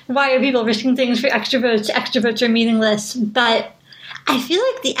about why are people risking things for extra votes? Extra votes are meaningless. But I feel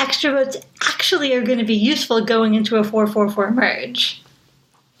like the extra votes actually are going to be useful going into a 4-4-4 merge.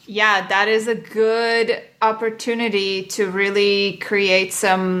 Yeah, that is a good opportunity to really create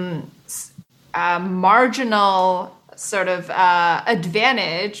some marginal sort of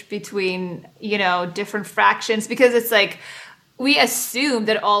advantage between, different fractions. Because it's like, we assume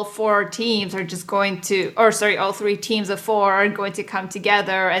that all 4 teams are just going to, all 3 teams of 4 are going to come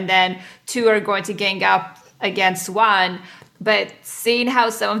together, and then 2 are going to gang up against 1. But seeing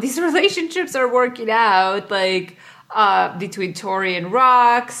how some of these relationships are working out, like between Tori and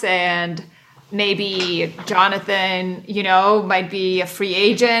Rox, and maybe Jonathan, might be a free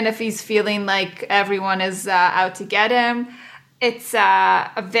agent if he's feeling like everyone is out to get him. It's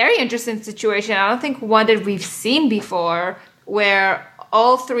a very interesting situation. I don't think one that we've seen before, where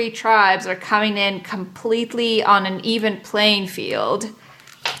all 3 tribes are coming in completely on an even playing field.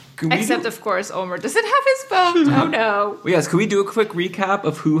 Except, of course, Omar doesn't have his vote. Oh, no. Well, yes, can we do a quick recap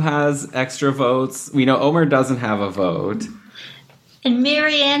of who has extra votes? We know Omar doesn't have a vote. And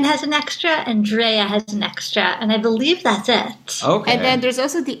Marianne has an extra, and Drea has an extra, and I believe that's it. Okay. And then there's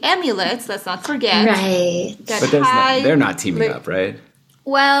also the amulets, let's not forget. Right. But they're not teaming up, right?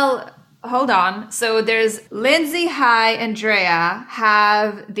 Well, hold on. So there's Lindsay, Hai, and Drea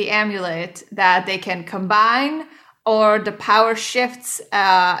have the amulet that they can combine, or the power shifts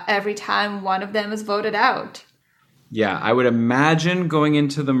every time one of them is voted out. Yeah, I would imagine going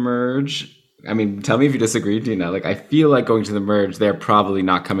into the merge. I mean, tell me if you disagree, Dina. Like, I feel like going to the merge, they're probably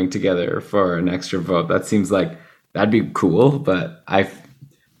not coming together for an extra vote. That seems like that'd be cool, but I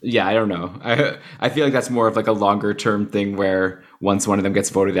don't know. I feel like that's more of like a longer term thing where once one of them gets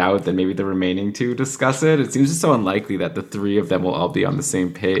voted out, then maybe the remaining two discuss it. It seems just so unlikely that the three of them will all be on the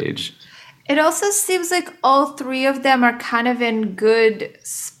same page. It also seems like all three of them are kind of in good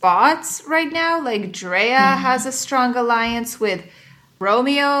spots right now. Like Drea has a strong alliance with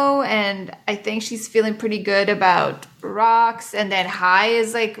Romeo, and I think she's feeling pretty good about Rox. And then Hai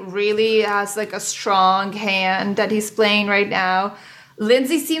is like really has like a strong hand that he's playing right now.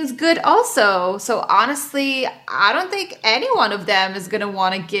 Lindsay seems good also. So honestly, I don't think any one of them is going to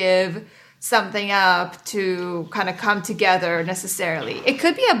want to give something up to kind of come together necessarily. It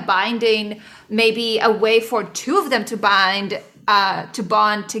could be a binding, maybe a way for two of them to bond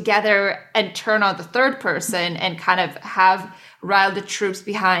together and turn on the third person and kind of have rile the troops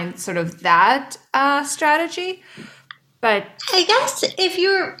behind sort of that strategy. But I guess if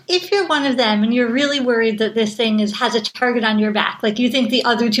you're one of them and you're really worried that this thing has a target on your back, like you think the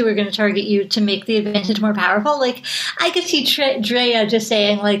other two are going to target you to make the advantage more powerful, like I could see Drea just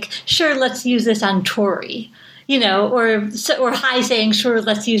saying like, sure, let's use this on Tori, or Hai saying, sure,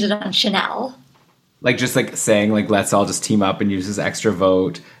 let's use it on Chanel. Like just like saying like, let's all just team up and use this extra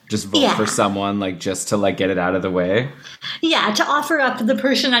vote, just vote for someone, like just to like get it out of the way. Yeah, to offer up the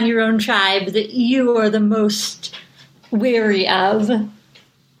person on your own tribe that you are the most wary of,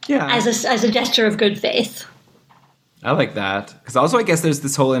 as a gesture of good faith. I like that, because also I guess there's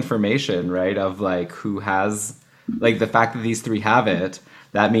this whole information, right, of like who has, like the fact that these three have it.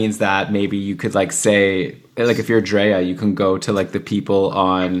 That means that maybe you could like say, like if you're Drea, you can go to like the people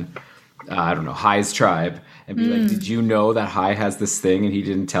on, I don't know, Hai's tribe and be like, did you know that Hai has this thing and he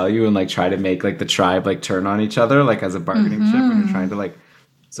didn't tell you, and like try to make like the tribe like turn on each other like as a bargaining chip when you're trying to like,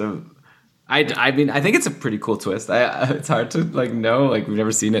 so. I mean, I think it's a pretty cool twist. It's hard to, like, know. Like, we've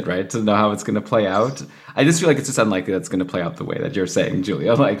never seen it, right? To know how it's going to play out. I just feel like it's just unlikely that's going to play out the way that you're saying,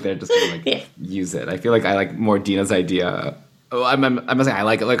 Julia. Like, they're just going to, like, use it. I feel like I like more Dina's idea. Oh, I must say, I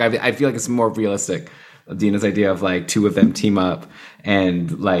like it. Like, I feel like it's more realistic. Dina's idea of, like, two of them team up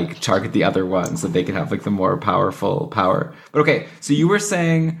and, like, target the other one so they can have, like, the more powerful power. But, okay, so you were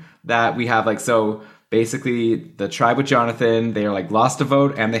saying that we have, like, so... Basically, the tribe with Jonathan, they're like lost a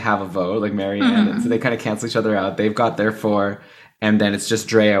vote and they have a vote, like Marianne. And so they kind of cancel each other out. They've got their 4. And then it's just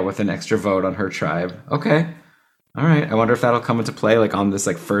Drea with an extra vote on her tribe. Okay. All right. I wonder if that'll come into play like on this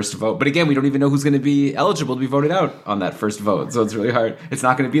like first vote. But again, we don't even know who's going to be eligible to be voted out on that first vote. So it's really hard. It's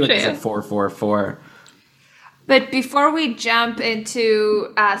not going to be like this like 4-4-4. But before we jump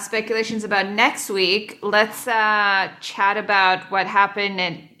into speculations about next week, let's chat about what happened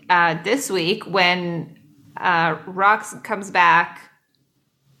in this week when Rox comes back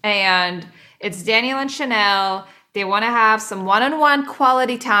and it's Daniel and Chanel. They want to have some one-on-one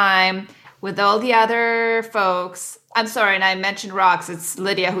quality time with all the other folks. I'm sorry, and I mentioned Rox. It's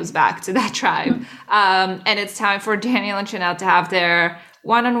Lydia who's back to that tribe. And it's time for Daniel and Chanel to have their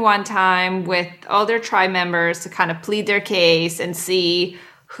one-on-one time with all their tribe members to kind of plead their case and see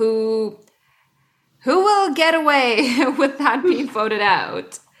who will get away with not being voted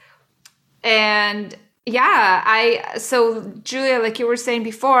out. And so Julia, like you were saying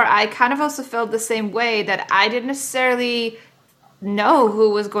before, I kind of also felt the same way, that I didn't necessarily know who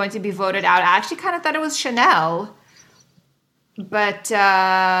was going to be voted out. I actually kind of thought it was Chanel, but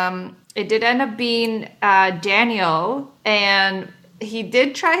it did end up being Daniel, and he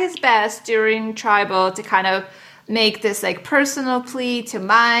did try his best during Tribal to kind of make this like personal plea to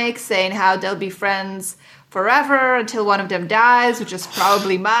Mike, saying how they'll be friends forever until one of them dies, which is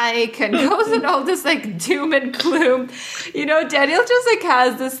probably Mike, and goes in all this like doom and gloom. Daniel just like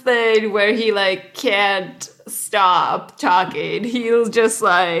has this thing where he like can't stop talking. He'll just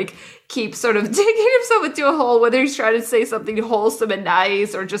like keep sort of digging himself into a hole, whether he's trying to say something wholesome and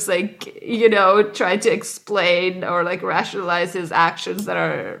nice or just like, trying to explain or like rationalize his actions that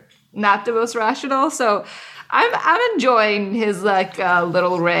are not the most rational. So I'm enjoying his like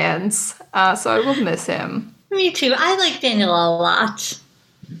little rants, so I will miss him. Me too. I like Daniel a lot.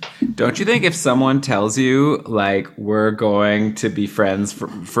 Don't you think if someone tells you like we're going to be friends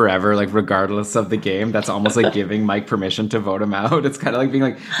forever, like regardless of the game, that's almost like giving Mike permission to vote him out? It's kind of like being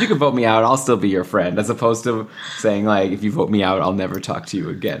like, you can vote me out, I'll still be your friend, as opposed to saying like, if you vote me out, I'll never talk to you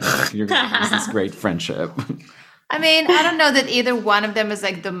again. Like, you're going to lose this great friendship. I mean, I don't know that either one of them is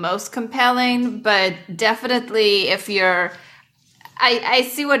like the most compelling, but definitely if you're, I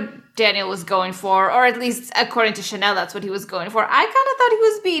see what Daniel was going for, or at least according to Chanel, that's what he was going for. I kind of thought he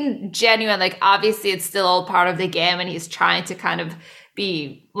was being genuine. Like, obviously it's still all part of the game and he's trying to kind of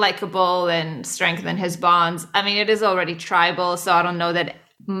be likable and strengthen his bonds. I mean, it is already tribal, so I don't know that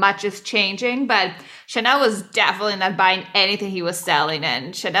much is changing, but Chanel was definitely not buying anything he was selling,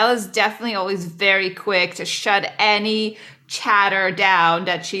 and Chanel is definitely always very quick to shut any chatter down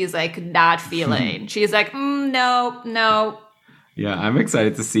that she's like not feeling. She's like, no. Yeah, I'm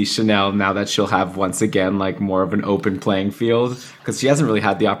excited to see Chanel now that she'll have once again like more of an open playing field, because she hasn't really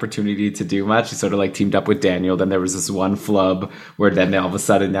had the opportunity to do much. She sort of like teamed up with Daniel, then there was this one flub where then all of a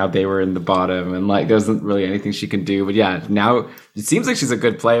sudden now they were in the bottom and like there wasn't really anything she can do. But yeah, now it seems like she's a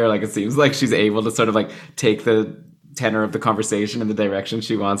good player. Like it seems like she's able to sort of like take the tenor of the conversation in the direction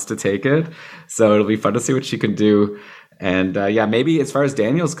she wants to take it. So it'll be fun to see what she can do. And yeah, maybe as far as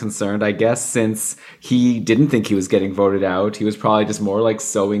Daniel's concerned, I guess since he didn't think he was getting voted out, he was probably just more like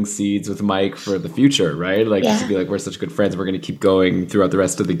sowing seeds with Mike for the future, right? Like just to be like, we're such good friends, we're going to keep going throughout the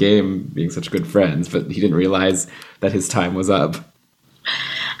rest of the game being such good friends. But he didn't realize that his time was up.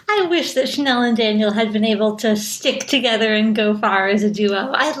 I wish that Chanel and Daniel had been able to stick together and go far as a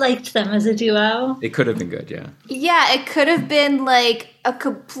duo. I liked them as a duo. It could have been good, yeah. Yeah, it could have been like a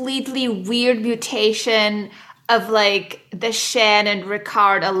completely weird mutation of like the Shan and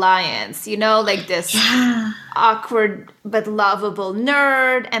Ricard alliance, you know, like this awkward but lovable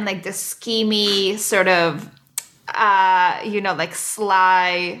nerd and like the schemy sort of, like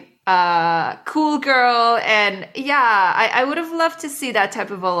sly, cool girl. And yeah, I would have loved to see that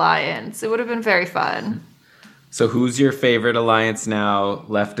type of alliance. It would have been very fun. So who's your favorite alliance now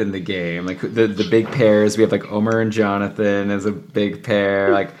left in the game? Like the big pairs, we have like Omer and Jonathan as a big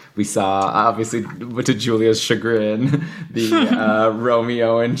pair. Like we saw, obviously, to Julia's chagrin, the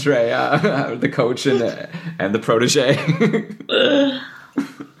Romeo and Treya, the coach and the protege.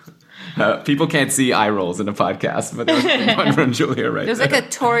 People can't see eye rolls in a podcast, but there's one from Julia right There's there. like a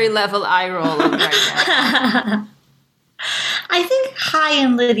Tory level eye roll right now. I think Hai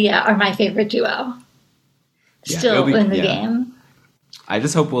and Lydia are my favorite duo. Still in the game. I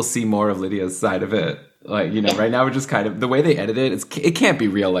just hope we'll see more of Lydia's side of it. Like, right now we're just kind of, the way they edit it, it can't be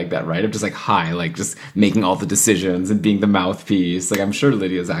real like that, right? I'm just like, Hai, like just making all the decisions and being the mouthpiece. Like, I'm sure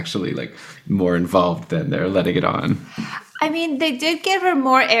Lydia's actually like more involved than they're letting it on. I mean, they did give her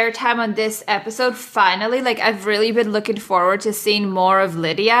more airtime on this episode, finally. Like, I've really been looking forward to seeing more of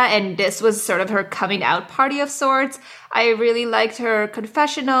Lydia, and this was sort of her coming out party of sorts. I really liked her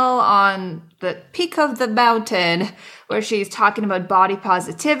confessional on the peak of the mountain, where she's talking about body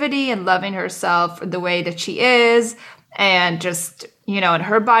positivity and loving herself the way that she is, and just, and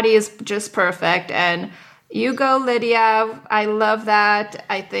her body is just perfect. And you go, Lydia. I love that.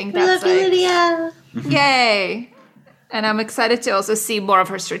 I think that's love you, Lydia. Yay. And I'm excited to also see more of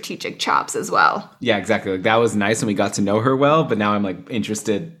her strategic chops as well. Yeah, exactly. Like that was nice and we got to know her well, but now I'm like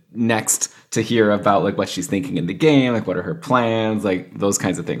interested next to hear about like what she's thinking in the game, like what are her plans, like those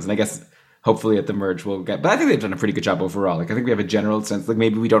kinds of things. And I guess hopefully at the merge we'll get, but I think they've done a pretty good job overall. Like I think we have a general sense, like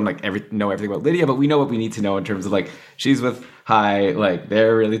maybe we don't like know everything about Lydia, but we know what we need to know in terms of like she's with Hai, like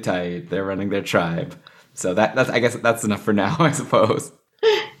they're really tight, they're running their tribe. So that's I guess that's enough for now, I suppose.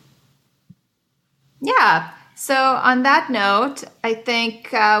 Yeah. So on that note, I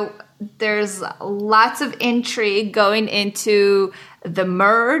think there's lots of intrigue going into the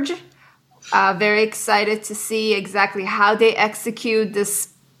merge. Very excited to see exactly how they execute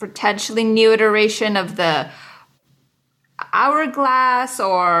this potentially new iteration of the hourglass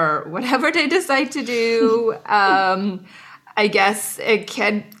or whatever they decide to do. I guess it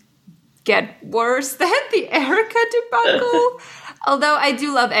can get worse than the Erica debacle. Although I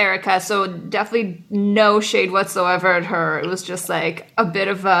do love Erica, so definitely no shade whatsoever at her. It was just like a bit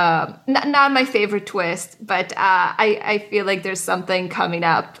of a, not my favorite twist, but I feel like there's something coming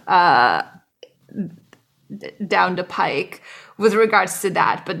up down the pike with regards to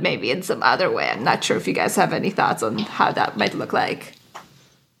that, but maybe in some other way. I'm not sure if you guys have any thoughts on how that might look like.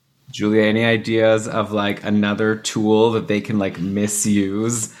 Julia, any ideas of like another tool that they can like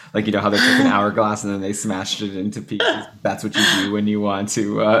misuse? Like, how they took an hourglass and then they smashed it into pieces. That's what you do when you want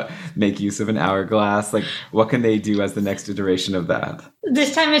to make use of an hourglass. Like, what can they do as the next iteration of that?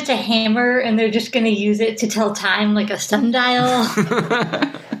 This time it's a hammer and they're just going to use it to tell time like a sundial.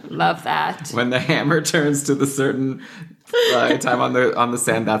 Love that. When the hammer turns to the certain time on the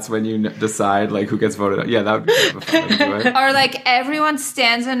sand. That's when you decide like who gets voted out. Yeah, that would be kind of a fun way to do it. Or like everyone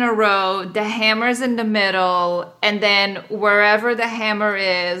stands in a row, the hammer's in the middle, and then wherever the hammer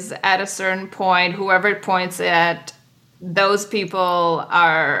is at a certain point, whoever it points at, those people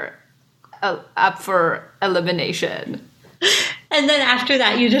are up for elimination. And then after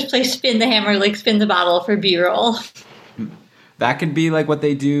that, you just play spin the hammer, like spin the bottle for B-roll. That could be like what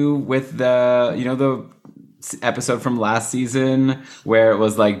they do with the episode from last season where it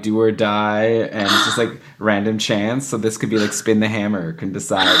was like do or die and it's just like random chance. So this could be like spin the hammer, can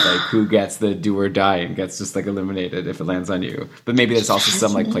decide like who gets the do or die and gets just like eliminated if it lands on you. But maybe there's also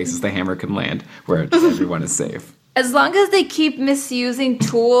some like places the hammer can land where everyone is safe. As long as they keep misusing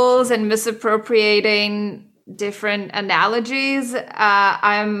tools and misappropriating different analogies,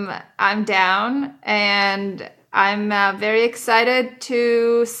 I'm down, and I'm very excited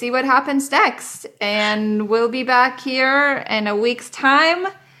to see what happens next. And we'll be back here in a week's time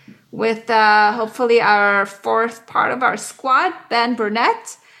with hopefully our fourth part of our squad, Ben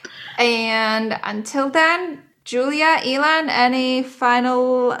Burnett. And until then, Julia, Elan, any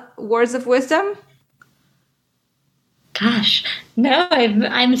final words of wisdom? Gosh, no,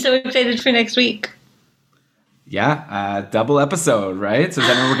 I'm so excited for next week. Yeah, double episode, right? So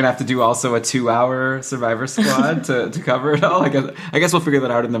then we're going to have to do also a 2-hour Survivor Squad to cover it all. I guess we'll figure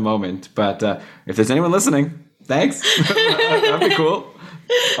that out in the moment. But if there's anyone listening, thanks. That'd be cool.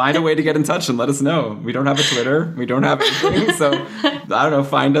 Find a way to get in touch and let us know. We don't have a Twitter. We don't have anything. So, I don't know,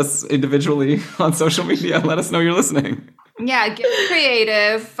 find us individually on social media and let us know you're listening. Yeah, get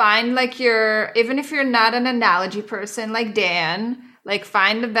creative. Find even if you're not an analogy person like Dan, like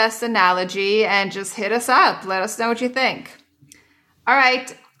find the best analogy and just hit us up. Let us know what you think. All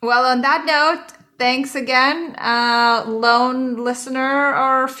right. Well, on that note, thanks again, lone listener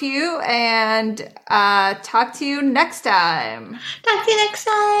or few, and talk to you next time. Talk to you next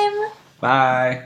time. Bye.